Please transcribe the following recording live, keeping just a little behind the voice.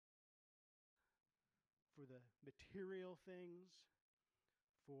for the material things,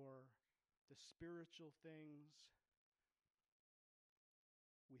 for the spiritual things.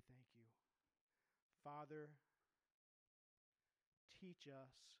 We thank you. Father, teach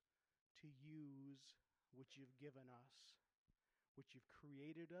us to use what you've given us, what you've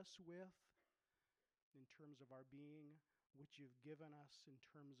created us with in terms of our being, what you've given us in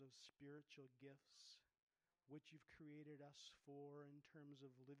terms of spiritual gifts, what you've created us for in terms of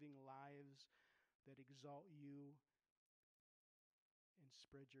living lives that exalt you and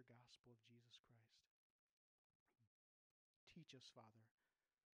spread your gospel of Jesus Christ. Teach us, Father,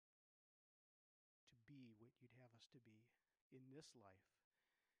 to be what you'd have us to be in this life,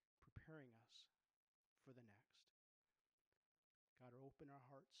 preparing us for the next. God, open our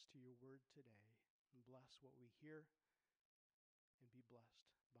hearts to your word today and bless what we hear and be blessed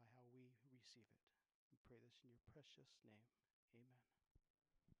by how we receive it. We pray this in your precious name. Amen.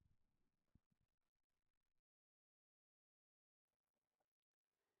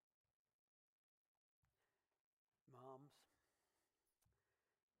 Moms,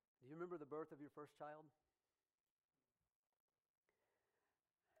 do you remember the birth of your first child?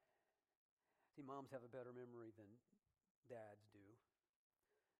 See, moms have a better memory than dads do.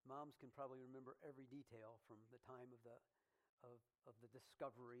 Moms can probably remember every detail from the time of the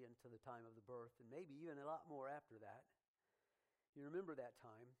discovery and to the time of the birth, and maybe even a lot more after that. You remember that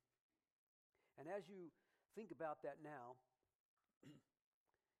time. And as you think about that now,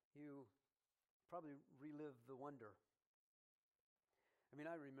 you probably relive the wonder. I mean,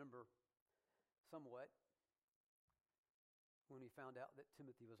 I remember somewhat when we found out that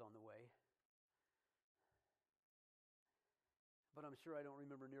Timothy was on the way. But I'm sure I don't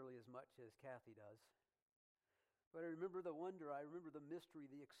remember nearly as much as Kathy does. But I remember the wonder, I remember the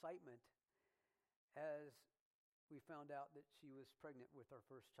mystery, the excitement as we found out that she was pregnant with our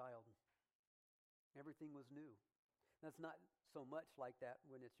first child. Everything was new. That's not so much like that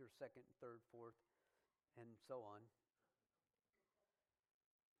when it's your second, third, fourth, and so on.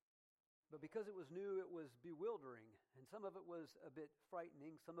 But because it was new, it was bewildering. And some of it was a bit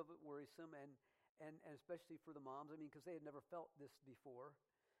frightening, some of it worrisome, and especially for the moms, because they had never felt this before.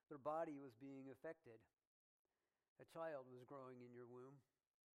 Their body was being affected. A child was growing in your womb.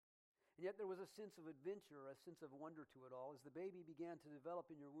 And yet there was a sense of adventure, a sense of wonder to it all as the baby began to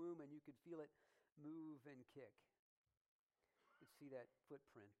develop in your womb and you could feel it move and kick. You could see that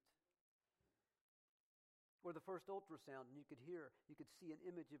footprint. Or the first ultrasound, and you could see an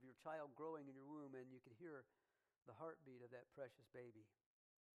image of your child growing in your womb, and you could hear the heartbeat of that precious baby.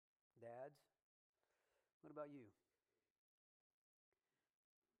 Dads, what about you?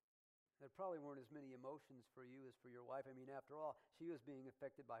 There probably weren't as many emotions for you as for your wife. After all, she was being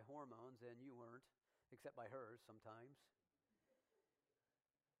affected by hormones, and you weren't, except by hers sometimes.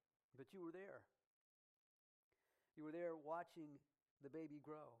 But you were there. You were there watching the baby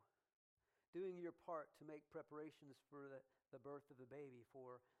grow, doing your part to make preparations for the birth of the baby,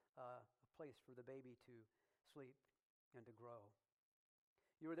 for a place for the baby to sleep and to grow.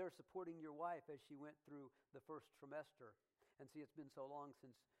 You were there supporting your wife as she went through the first trimester. And see, it's been so long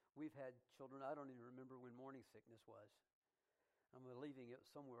since we've had children, I don't even remember when morning sickness was. I'm believing it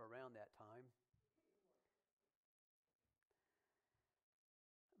was somewhere around that time.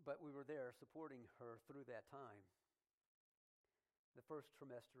 But we were there supporting her through that time. The first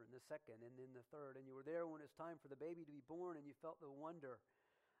trimester and the second and then the third. And you were there when it was time for the baby to be born, and you felt the wonder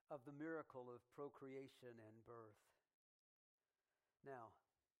of the miracle of procreation and birth. Now,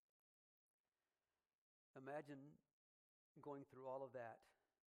 imagine going through all of that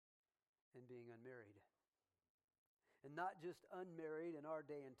and being unmarried. And not just unmarried in our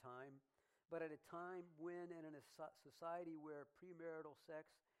day and time, but at a time when and in a society where premarital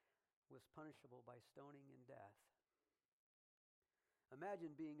sex was punishable by stoning and death.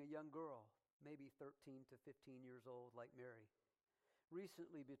 Imagine being a young girl, maybe 13 to 15 years old like Mary,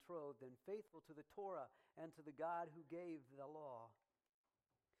 recently betrothed and faithful to the Torah and to the God who gave the law.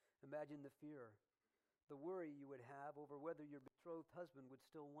 Imagine the fear, the worry you would have over whether your betrothed husband would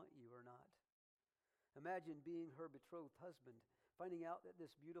still want you or not. Imagine being her betrothed husband, finding out that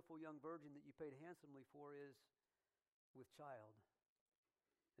this beautiful young virgin that you paid handsomely for is with child,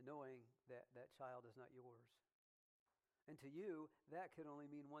 and knowing that that child is not yours. And to you, that could only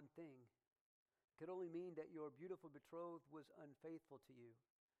mean one thing. It could only mean that your beautiful betrothed was unfaithful to you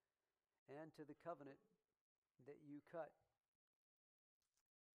and to the covenant that you cut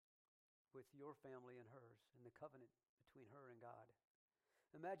with your family and hers, and the covenant between her and God.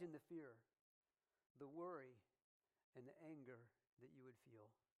 Imagine the fear, the worry, and the anger that you would feel.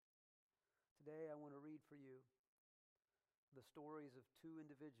 Today I want to read for you the stories of two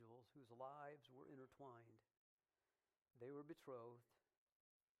individuals whose lives were intertwined. They were betrothed,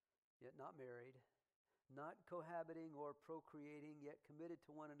 yet not married, not cohabiting or procreating, yet committed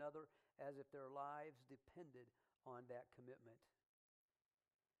to one another as if their lives depended on that commitment.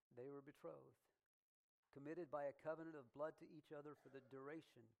 They were betrothed, committed by a covenant of blood to each other for the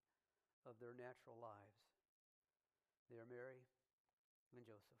duration of their natural lives. They are Mary and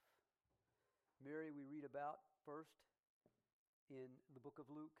Joseph. Mary we read about first in the book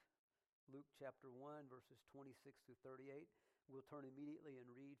of Luke, Luke chapter 1, verses 26 through 38. We'll turn immediately and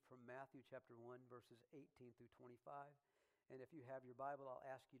read from Matthew chapter 1, verses 18 through 25. And if you have your Bible, I'll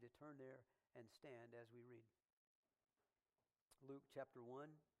ask you to turn there and stand as we read. Luke chapter 1,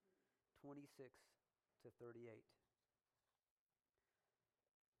 26 to 38.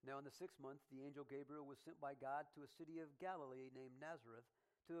 Now in the 6th month, the angel Gabriel was sent by God to a city of Galilee named Nazareth,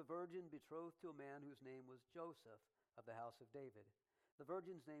 to a virgin betrothed to a man whose name was Joseph, of the house of David. The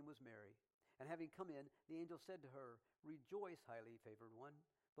virgin's name was Mary. And having come in, the angel said to her, "Rejoice, highly favored one,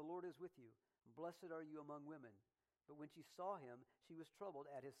 the Lord is with you. Blessed are you among women." But when she saw him, she was troubled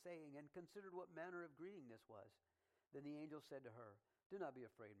at his saying, and considered what manner of greeting this was. Then the angel said to her, "Do not be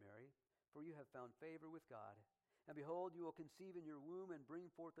afraid, Mary, for you have found favor with God. And behold, you will conceive in your womb and bring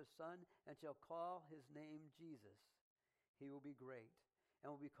forth a son, and shall call his name Jesus. He will be great,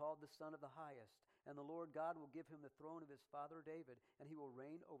 and will be called the Son of the Highest. And the Lord God will give him the throne of his father David, and he will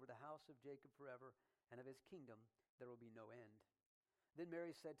reign over the house of Jacob forever, and of his kingdom there will be no end." Then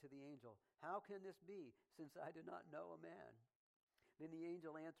Mary said to the angel, "How can this be, since I do not know a man?" Then the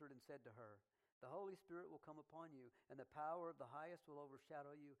angel answered and said to her, "The Holy Spirit will come upon you, and the power of the Highest will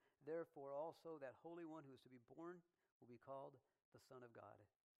overshadow you. Therefore also that Holy One who is to be born will be called the Son of God.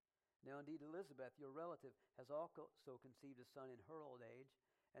 Now indeed Elizabeth, your relative, has also conceived a son in her old age,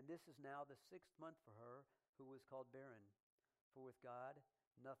 and this is now the 6th month for her who was called barren. For with God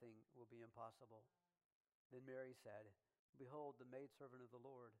nothing will be impossible." Then Mary said, "Behold, the maidservant of the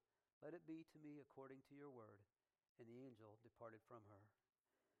Lord, let it be to me according to your word." And the angel departed from her.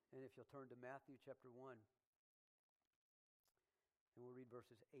 And if you'll turn to Matthew chapter 1, and we'll read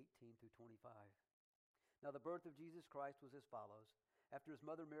verses 18 through 25. Now the birth of Jesus Christ was as follows. After his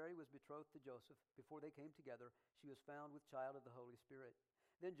mother Mary was betrothed to Joseph, before they came together, she was found with child of the Holy Spirit.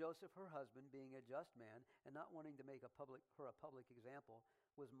 Then Joseph, her husband, being a just man, and not wanting to make her a public example,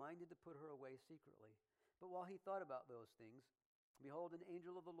 was minded to put her away secretly. But while he thought about those things, behold, an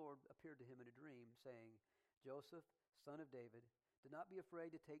angel of the Lord appeared to him in a dream, saying, "Joseph, son of David, do not be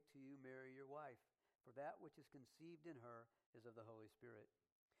afraid to take to you Mary your wife, for that which is conceived in her is of the Holy Spirit.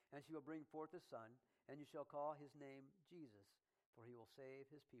 And she will bring forth a son, and you shall call his name Jesus, for he will save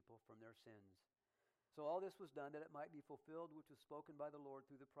his people from their sins." So all this was done that it might be fulfilled which was spoken by the Lord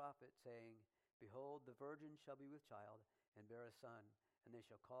through the prophet, saying, "Behold, the virgin shall be with child, and bear a son, and they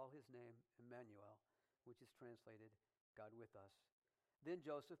shall call his name Emmanuel," which is translated, God with us. Then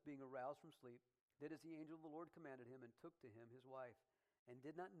Joseph, being aroused from sleep, did as the angel of the Lord commanded him, and took to him his wife, and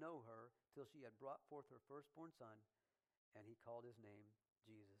did not know her till she had brought forth her firstborn son, and he called his name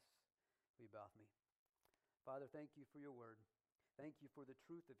Jesus. Will you bow with me? Father, thank you for your word. Thank you for the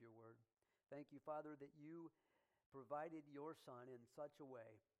truth of your word. Thank you, Father, that you provided your Son in such a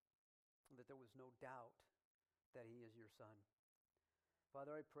way that there was no doubt that he is your Son.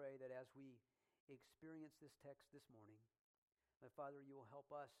 Father, I pray that as we experience this text this morning, that, Father, you will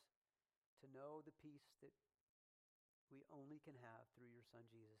help us to know the peace that we only can have through your Son,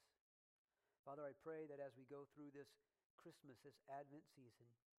 Jesus. Father, I pray that as we go through this Christmas, this Advent season,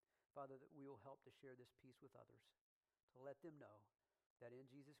 Father, that we will help to share this peace with others, to let them know that in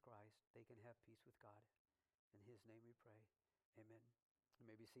Jesus Christ they can have peace with God. In his name we pray. Amen. You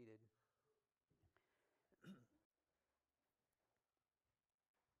may be seated.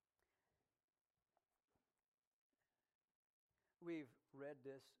 We've read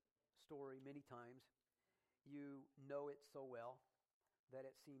this story many times. You know it so well that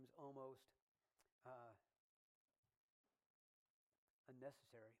it seems almost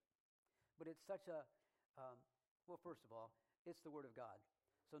unnecessary. But it's such a, well, first of all, it's the Word of God.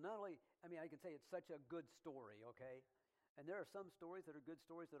 So not only, I can say it's such a good story, okay? And there are some stories that are good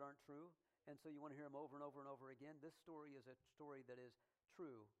stories that aren't true, and so you want to hear them over and over and over again. This story is a story that is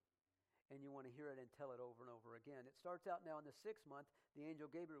true, and you want to hear it and tell it over and over again. It starts out now in the 6th month. The angel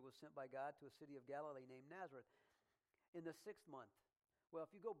Gabriel was sent by God to a city of Galilee named Nazareth. In the 6th month. Well,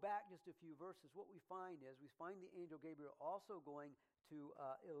 if you go back just a few verses, what we find is we find the angel Gabriel also going to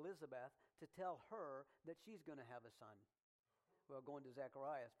Elizabeth to tell her that she's going to have a son. Well, going to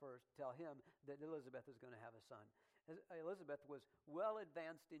Zacharias first, tell him that Elizabeth is going to have a son. Elizabeth was well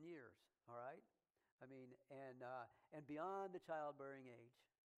advanced in years, all right? And beyond the childbearing age.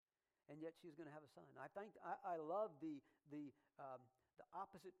 And yet she's going to have a son. I love the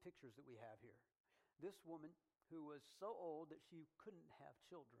opposite pictures that we have here. This woman who was so old that she couldn't have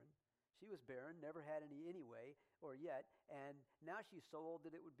children. She was barren, never had any anyway, or yet, and now she's so old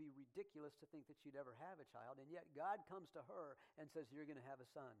that it would be ridiculous to think that she'd ever have a child, and yet God comes to her and says, you're going to have a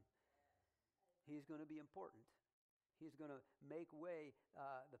son. He's going to be important. He's going to make way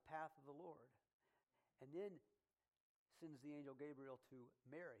the path of the Lord. And then sends the angel Gabriel to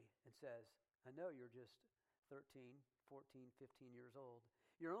Mary and says, I know you're just 13, 14, 15 years old.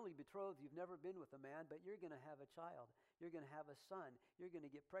 You're only betrothed. You've never been with a man, but you're going to have a child. You're going to have a son. You're going to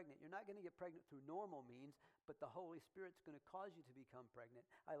get pregnant. You're not going to get pregnant through normal means, but the Holy Spirit's going to cause you to become pregnant.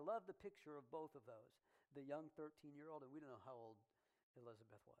 I love the picture of both of those. The young 13-year-old, and we don't know how old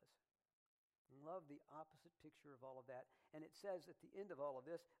Elizabeth was. Love the opposite picture of all of that. And it says at the end of all of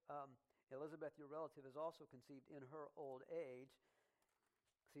this, Elizabeth, your relative, is also conceived in her old age.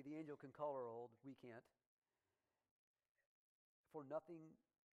 See, the angel can call her old. We can't. For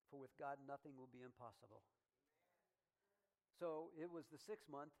with God, nothing will be impossible. So it was the 6th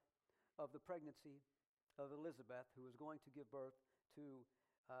month of the pregnancy of Elizabeth, who was going to give birth to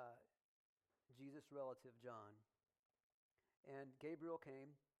Jesus' relative, John. And Gabriel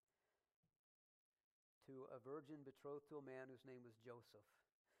came to a virgin betrothed to a man whose name was Joseph.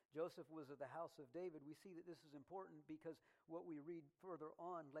 Joseph was of the house of David. We see that this is important because what we read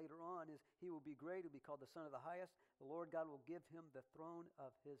later on, is he will be great, will be called the Son of the Highest. The Lord God will give him the throne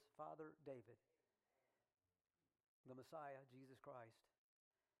of his father David. The Messiah, Jesus Christ,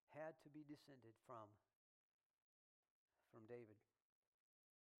 had to be descended from David.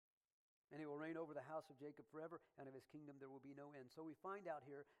 And he will reign over the house of Jacob forever, and of his kingdom there will be no end. So we find out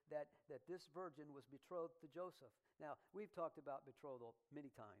here that this virgin was betrothed to Joseph. Now, we've talked about betrothal many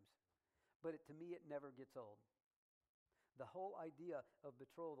times, but to me it never gets old. The whole idea of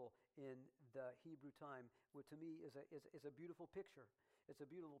betrothal in the Hebrew time, to me, is a beautiful picture. It's a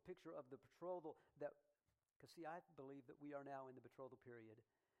beautiful picture of the betrothal because see, I believe that we are now in the betrothal period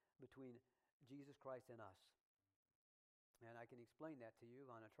between Jesus Christ and us. And I can explain that to you.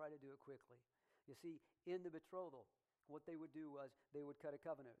 I'm going to try to do it quickly. You see, in the betrothal, what they would do was they would cut a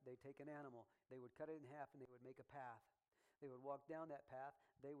covenant. They'd take an animal. They would cut it in half, and they would make a path. They would walk down that path.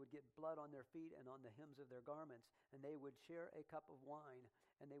 They would get blood on their feet and on the hems of their garments, and they would share a cup of wine,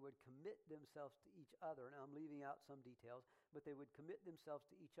 and they would commit themselves to each other. Now, I'm leaving out some details, but they would commit themselves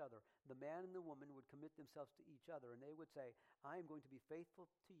to each other. The man and the woman would commit themselves to each other, and they would say, I am going to be faithful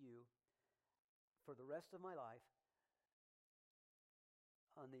to you for the rest of my life,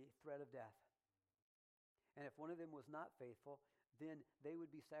 on the threat of death. And if one of them was not faithful, then they would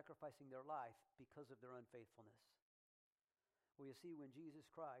be sacrificing their life because of their unfaithfulness. Well, you see, when Jesus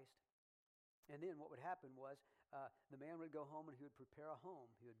Christ, and then what would happen was the man would go home and he would prepare a home.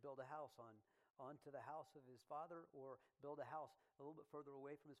 He would build a house onto the house of his father, or build a house a little bit further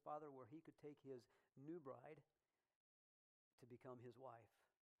away from his father where he could take his new bride to become his wife.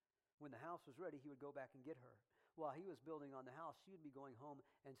 When the house was ready, he would go back and get her. While he was building on the house, she would be going home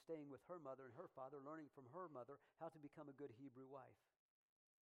and staying with her mother and her father, learning from her mother how to become a good Hebrew wife.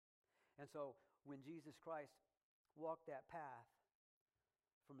 And so when Jesus Christ walked that path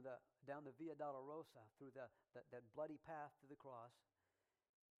down the Via Dolorosa, through that bloody path to the cross,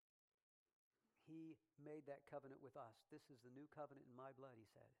 he made that covenant with us. This is the new covenant in my blood, he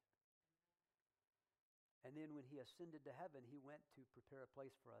said. And then when he ascended to heaven, he went to prepare a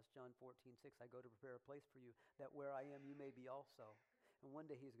place for us. John 14:6, I go to prepare a place for you, that where I am, you may be also. And one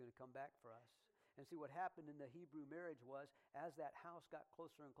day he's going to come back for us. And see, what happened in the Hebrew marriage was, as that house got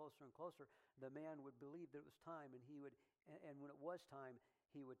closer and closer and closer, the man would believe that it was time, and when it was time,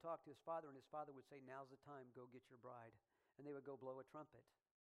 he would talk to his father, and his father would say, now's the time, go get your bride. And they would go blow a trumpet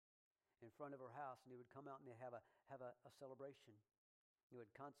in front of her house, and they would come out and they have a celebration. They would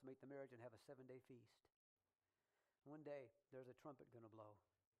consummate the marriage and have a 7-day feast. One day, there's a trumpet going to blow,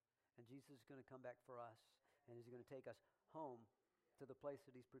 and Jesus is going to come back for us, and he's going to take us home to the place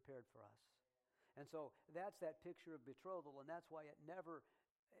that he's prepared for us. And so that's that picture of betrothal, and that's why it never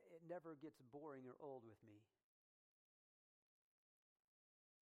gets boring or old with me.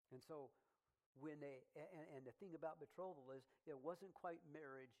 And so and the thing about betrothal is it wasn't quite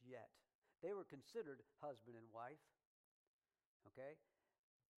marriage yet. They were considered husband and wife, okay?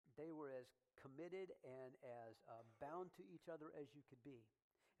 They were as committed and as bound to each other as you could be.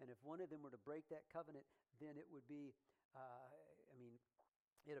 And if one of them were to break that covenant, then it would be,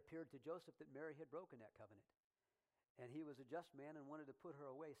 it appeared to Joseph that Mary had broken that covenant. And he was a just man and wanted to put her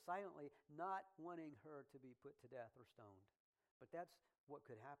away silently, not wanting her to be put to death or stoned. But that's what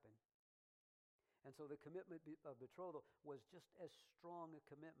could happen. And so the commitment of betrothal was just as strong a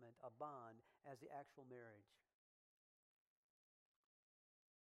commitment, a bond, as the actual marriage.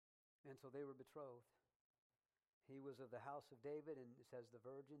 And so they were betrothed. He was of the house of David, and it says the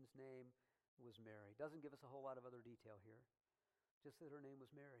virgin's name was Mary. Doesn't give us a whole lot of other detail here, just that her name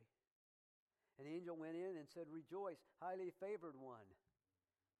was Mary. And the angel went in and said, "Rejoice, highly favored one.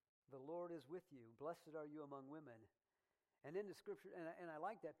 The Lord is with you. Blessed are you among women." And in the scripture, and I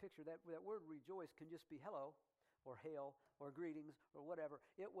like that picture, that word rejoice can just be hello or hail or greetings or whatever.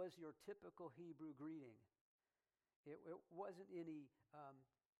 It was your typical Hebrew greeting. It wasn't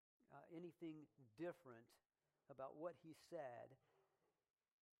anything different about what he said,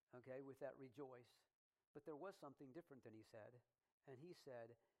 okay, with that rejoice. But there was something different than he said. And he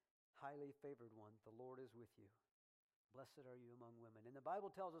said, "Highly favored one, the Lord is with you. Blessed are you among women." And the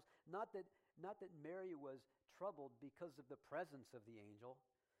Bible tells us not that Mary was troubled because of the presence of the angel.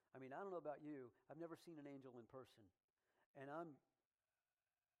 I mean, I don't know about you. I've never seen an angel in person. And I'm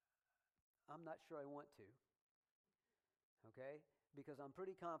not sure I want to. Okay? Because I'm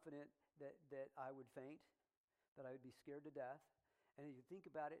pretty confident that I would faint, that I would be scared to death. And if you think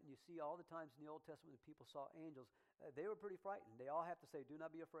about it, and you see all the times in the Old Testament that people saw angels, they were pretty frightened. They all have to say, "Do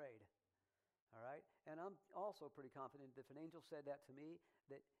not be afraid." All right? And I'm also pretty confident that if an angel said that to me,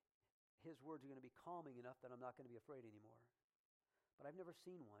 that his words are going to be calming enough that I'm not going to be afraid anymore. But I've never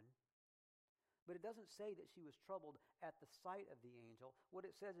seen one. But it doesn't say that she was troubled at the sight of the angel. What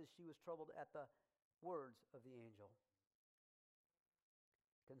it says is she was troubled at the words of the angel.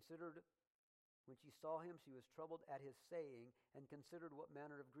 Considered, when she saw him, she was troubled at his saying, and considered what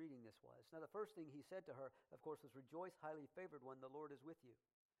manner of greeting this was. Now, the first thing he said to her, of course, was, "Rejoice, highly favored one, the Lord is with you."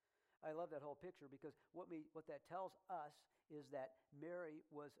 I love that whole picture, because what that tells us is that Mary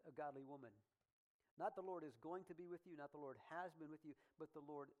was a godly woman. Not the Lord is going to be with you, not the Lord has been with you, but the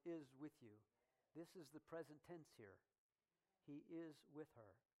Lord is with you. This is the present tense here. He is with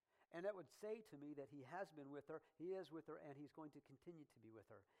her. And that would say to me that he has been with her, he is with her, and he's going to continue to be with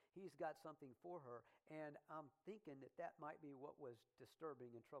her. He's got something for her, and I'm thinking that might be what was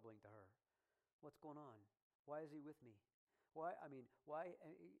disturbing and troubling to her. What's going on? Why is he with me? Why?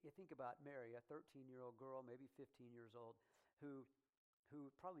 You think about Mary, a 13-year-old girl, maybe 15 years old, who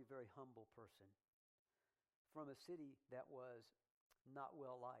probably a very humble person, from a city that was not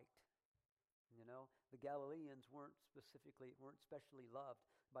well liked. You know, the Galileans weren't especially loved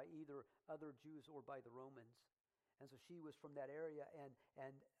by either other Jews or by the Romans. And so she was from that area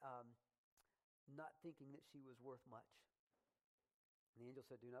and not thinking that she was worth much. And the angel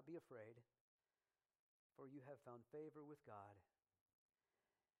said, "Do not be afraid, for you have found favor with God.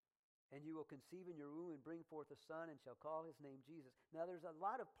 And you will conceive in your womb and bring forth a son, and shall call his name Jesus." Now, there's a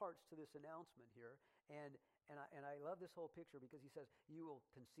lot of parts to this announcement here, and I love this whole picture, because he says, "You will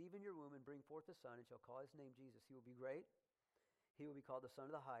conceive in your womb and bring forth a son, and shall call his name Jesus. He will be great. He will be called the Son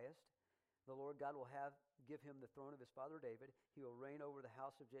of the Highest. The Lord God will give him the throne of his father David. He will reign over the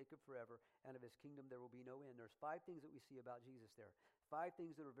house of Jacob forever, and of his kingdom there will be no end." There's 5 things that we see about Jesus there. 5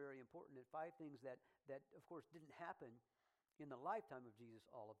 things that are very important, and 5 things that of course didn't happen in the lifetime of Jesus,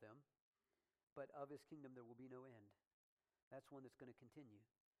 all of them. But of his kingdom there will be no end. That's one that's going to continue.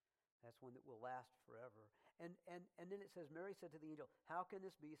 That's one that will last forever. And then it says, Mary said to the angel, "How can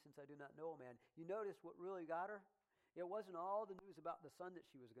this be, since I do not know a man?" You notice what really got her? It wasn't all the news about the son that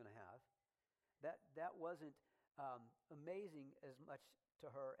she was going to have. That wasn't amazing as much to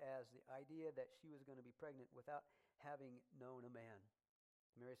her as the idea that she was going to be pregnant without having known a man.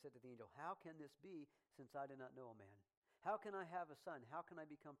 Mary said to the angel, "How can this be, since I do not know a man? How can I have a son? How can I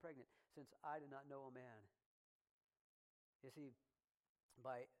become pregnant, since I do not know a man?" You see,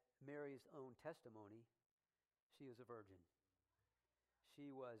 by Mary's own testimony, she is a virgin.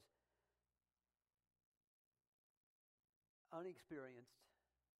 She was unexperienced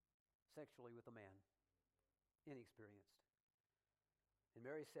sexually with a man. Inexperienced. And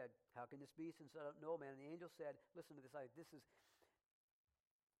Mary said, "How can this be, since I don't know a man?" And the angel said, listen to this,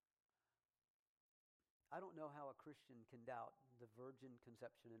 I don't know how a Christian can doubt the virgin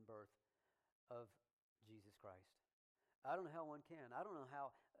conception and birth of Jesus Christ. I don't know how one can. I don't know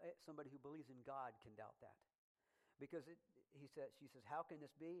how somebody who believes in God can doubt that. Because she says, "How can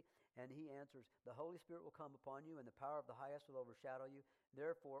this be?" And he answers, "The Holy Spirit will come upon you, and the power of the highest will overshadow you.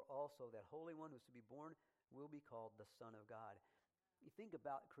 Therefore also that Holy One who is to be born will be called the Son of God." You think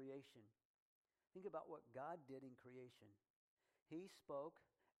about creation. Think about what God did in creation. He spoke,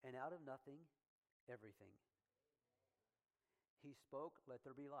 and out of nothing, everything. He spoke, "Let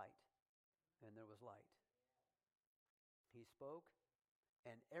there be light," and there was light. He spoke,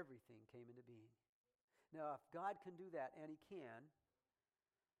 and everything came into being. Now, if God can do that, and he can,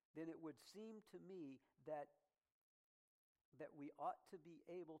 then it would seem to me that we ought to be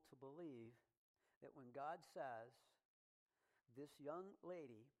able to believe that when God says this young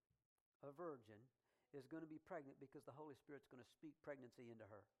lady, a virgin, is going to be pregnant because the Holy Spirit's going to speak pregnancy into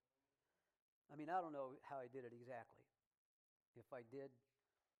her. I mean, I don't know how I did it exactly. If I did,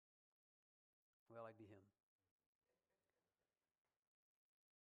 well, I'd be him.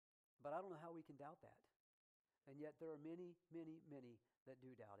 But I don't know how we can doubt that. And yet there are many, many, many that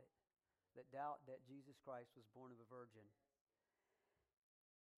do doubt it, that doubt that Jesus Christ was born of a virgin.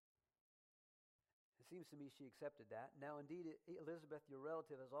 It seems to me she accepted that. Now, indeed, Elizabeth, your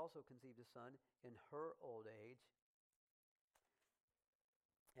relative, has also conceived a son in her old age.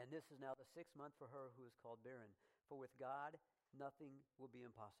 And this is now the 6th month for her who is called barren. For with God, nothing will be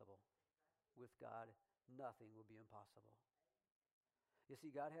impossible. With God, nothing will be impossible. You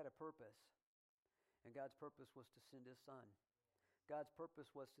see, God had a purpose. And God's purpose was to send his Son. God's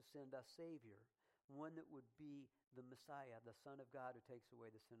purpose was to send a Savior, one that would be the Messiah, the Son of God who takes away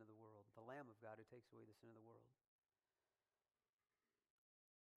the sin of the world, the Lamb of God who takes away the sin of the world.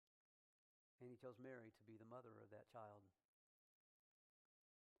 And he chose Mary to be the mother of that child.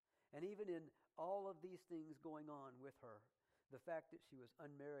 And even in all of these things going on with her, the fact that she was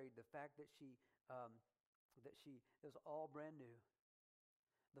unmarried, the fact that she is all brand new,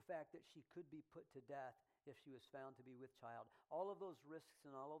 the fact that she could be put to death if she was found to be with child, all of those risks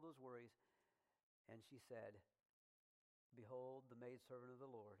and all of those worries. And she said, "Behold, the maidservant of the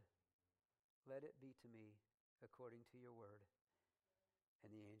Lord, let it be to me according to your word."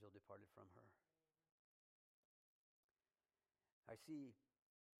 And the angel departed from her. I see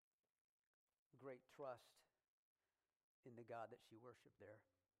great trust in the God that she worshiped there.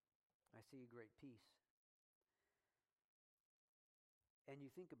 I see great peace. And you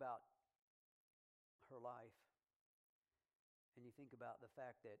think about her life, and you think about the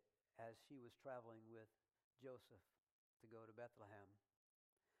fact that as she was traveling with Joseph to go to Bethlehem,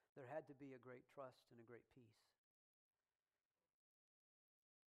 there had to be a great trust and a great peace.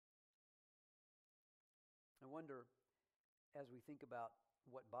 I wonder, as we think about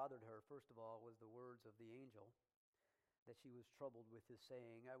what bothered her, first of all, was the words of the angel, that she was troubled with his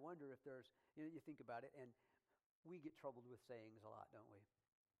saying. I wonder if there's, you think about it, and we get troubled with sayings a lot, don't we?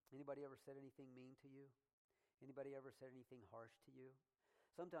 Anybody ever said anything mean to you? Anybody ever said anything harsh to you?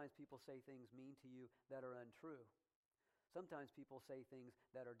 Sometimes people say things mean to you that are untrue. Sometimes people say things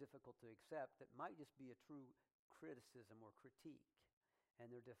that are difficult to accept that might just be a true criticism or critique,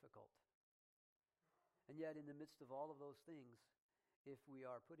 and they're difficult. And yet, in the midst of all of those things, if we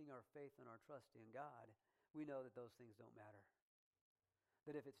are putting our faith and our trust in God, we know that those things don't matter.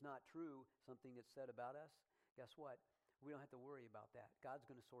 That if it's not true, something that's said about us, guess what? We don't have to worry about that. God's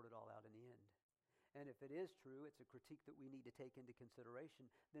going to sort it all out in the end. And if it is true, it's a critique that we need to take into consideration,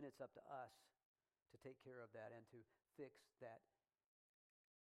 then it's up to us to take care of that and to fix that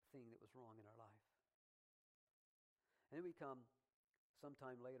thing that was wrong in our life. And then we come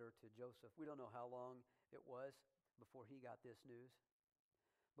sometime later to Joseph. We don't know how long it was before he got this news.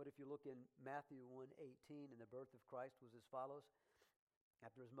 But if you look in Matthew 1:18, and the birth of Christ was as follows.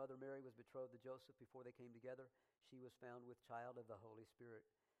 After his mother Mary was betrothed to Joseph, before they came together, she was found with child of the Holy Spirit.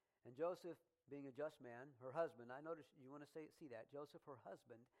 And Joseph, being a just man, her husband, I notice you want to see that. Joseph, her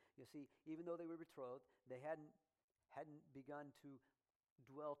husband, you see, even though they were betrothed, they hadn't begun to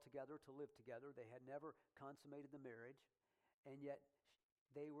dwell together, to live together. They had never consummated the marriage, and yet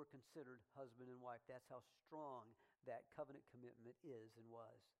they were considered husband and wife. That's how strong that covenant commitment is and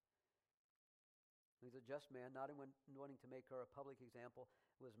was. He's a just man, not wanting to make her a public example,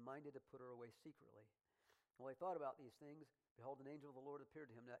 was minded to put her away secretly. While he thought about these things, behold, an angel of the Lord appeared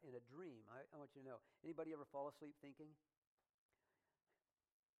to him in a dream. I want you to know, anybody ever fall asleep thinking?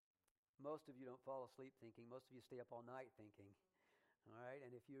 Most of you don't fall asleep thinking. Most of you stay up all night thinking. All right?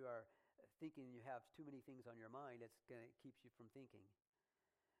 And if you are thinking you have too many things on your mind, it keeps you from thinking.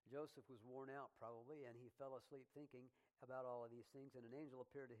 Joseph was worn out probably, and he fell asleep thinking about all of these things. And an angel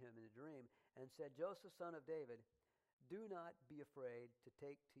appeared to him in a dream and said, "Joseph, son of David, do not be afraid to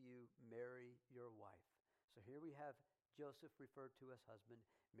take to you Mary, your wife." So here we have Joseph referred to as husband,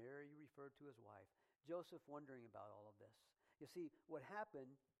 Mary referred to as wife. Joseph wondering about all of this. You see, what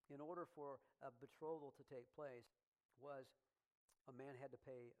happened in order for a betrothal to take place was a man had to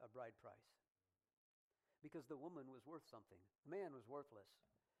pay a bride price. Because the woman was worth something. The man was worthless.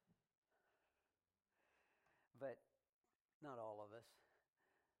 But not all of us.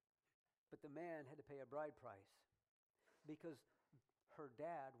 But the man had to pay a bride price because her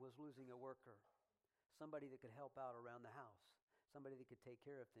dad was losing a worker, somebody that could help out around the house, somebody that could take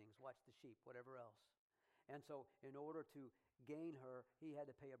care of things, watch the sheep, whatever else. And so in order to gain her, he had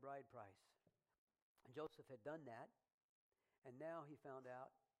to pay a bride price. And Joseph had done that, and now he found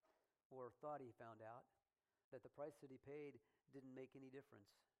out, or thought he found out, that the price that he paid didn't make any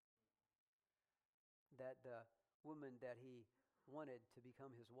difference. That the woman that he wanted to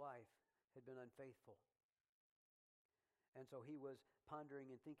become his wife had been unfaithful. And so he was pondering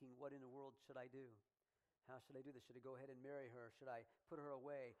and thinking, what in the world should I do? How should I do this? Should I go ahead and marry her? Should I put her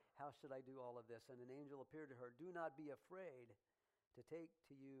away? How should I do all of this? And an angel appeared to her. Do not be afraid to take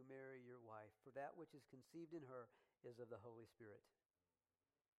to you Mary your wife, for that which is conceived in her is of the Holy Spirit.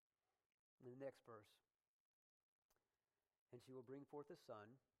 In the next verse. And she will bring forth a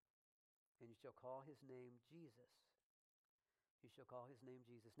son, and you shall call his name Jesus. You shall call his name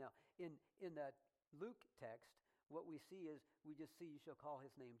Jesus. Now, in that Luke text, what we see is, we just see you shall call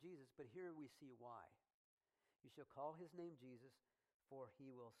his name Jesus, but here we see why. You shall call his name Jesus, for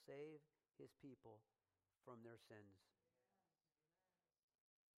he will save his people from their sins.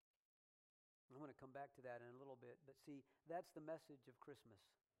 I'm going to come back to that in a little bit, but see, that's the message of Christmas.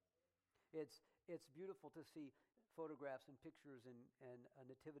 It's beautiful to see photographs and pictures and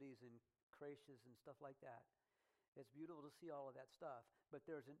nativities and creches and stuff like that. It's beautiful to see all of that stuff, but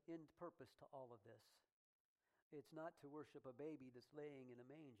there's an end purpose to all of this. It's not to worship a baby that's laying in a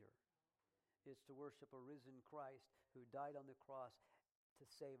manger. It's to worship a risen Christ who died on the cross to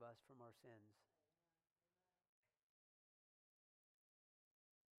save us from our sins.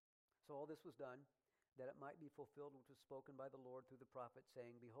 So all this was done, that it might be fulfilled which was spoken by the Lord through the prophet,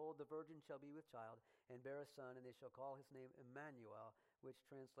 saying, Behold, the virgin shall be with child, and bear a son, and they shall call his name Emmanuel, which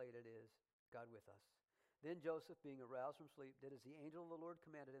translated is, God with us. Then Joseph, being aroused from sleep, did as the angel of the Lord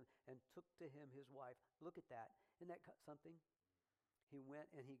commanded him, and took to him his wife. Look at that. Isn't that something? He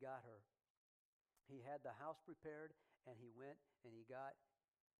went and he got her. He had the house prepared, and he went and he got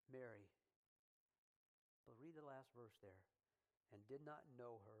Mary. But read the last verse there. And did not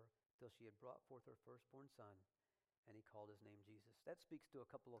know her till she had brought forth her firstborn son, and he called his name Jesus. That speaks to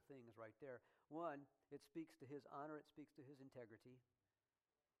a couple of things right there. One, it speaks to his honor, it speaks to his integrity.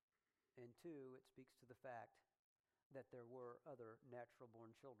 And two, it speaks to the fact that there were other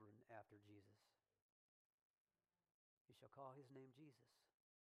natural-born children after Jesus. You shall call his name Jesus.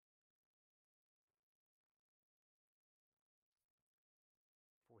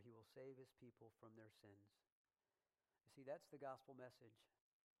 For he will save his people from their sins. You see, that's the gospel message.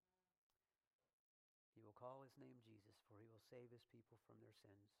 He will call his name Jesus, for he will save his people from their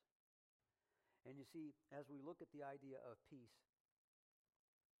sins. And you see, as we look at the idea of peace,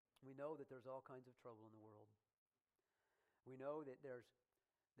 we know that there's all kinds of trouble in the world. We know that there's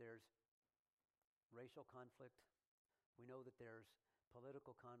racial conflict. We know that there's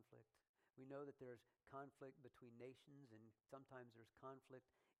political conflict. We know that there's conflict between nations, and sometimes there's conflict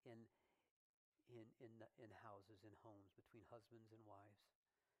in houses, in homes, between husbands and wives.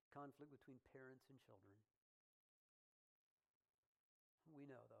 Conflict between parents and children. We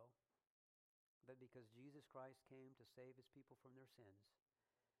know, though, that because Jesus Christ came to save his people from their sins,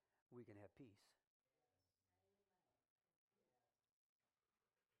 we can have peace.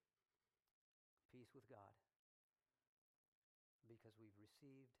 Peace with God. Because we've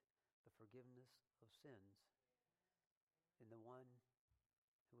received the forgiveness of sins in the one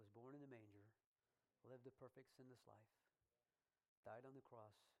who was born in the manger, lived a perfect sinless life, died on the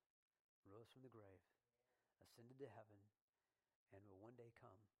cross, rose from the grave, ascended to heaven, and will one day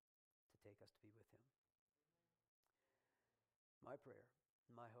come to take us to be with him. My prayer,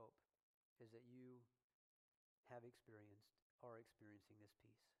 my hope, is that you have experienced, are experiencing this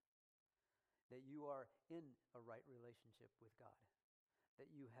peace. That you are in a right relationship with God.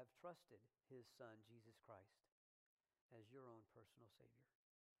 That you have trusted his Son, Jesus Christ, as your own personal Savior.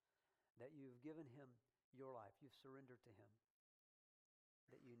 That you've given him your life. You've surrendered to him.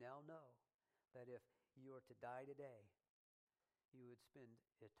 That you now know that if you are to die today, you would spend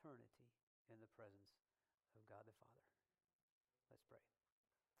eternity in the presence of God the Father. Let's pray.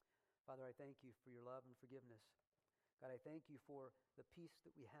 Father, I thank you for your love and forgiveness. God, I thank you for the peace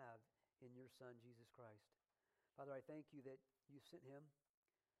that we have in your Son, Jesus Christ. Father, I thank you that you sent him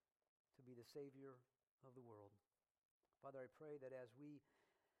to be the Savior of the world. Father, I pray that as we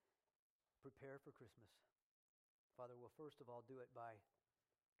prepare for Christmas, Father, we'll first of all do it by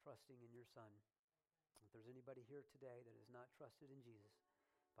trusting in your Son. If there's anybody here today that has not trusted in Jesus,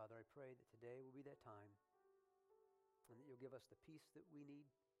 Father, I pray that today will be that time, and that you'll give us the peace that we need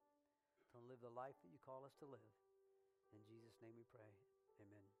to live the life that you call us to live. In Jesus' name we pray.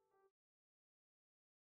 Amen.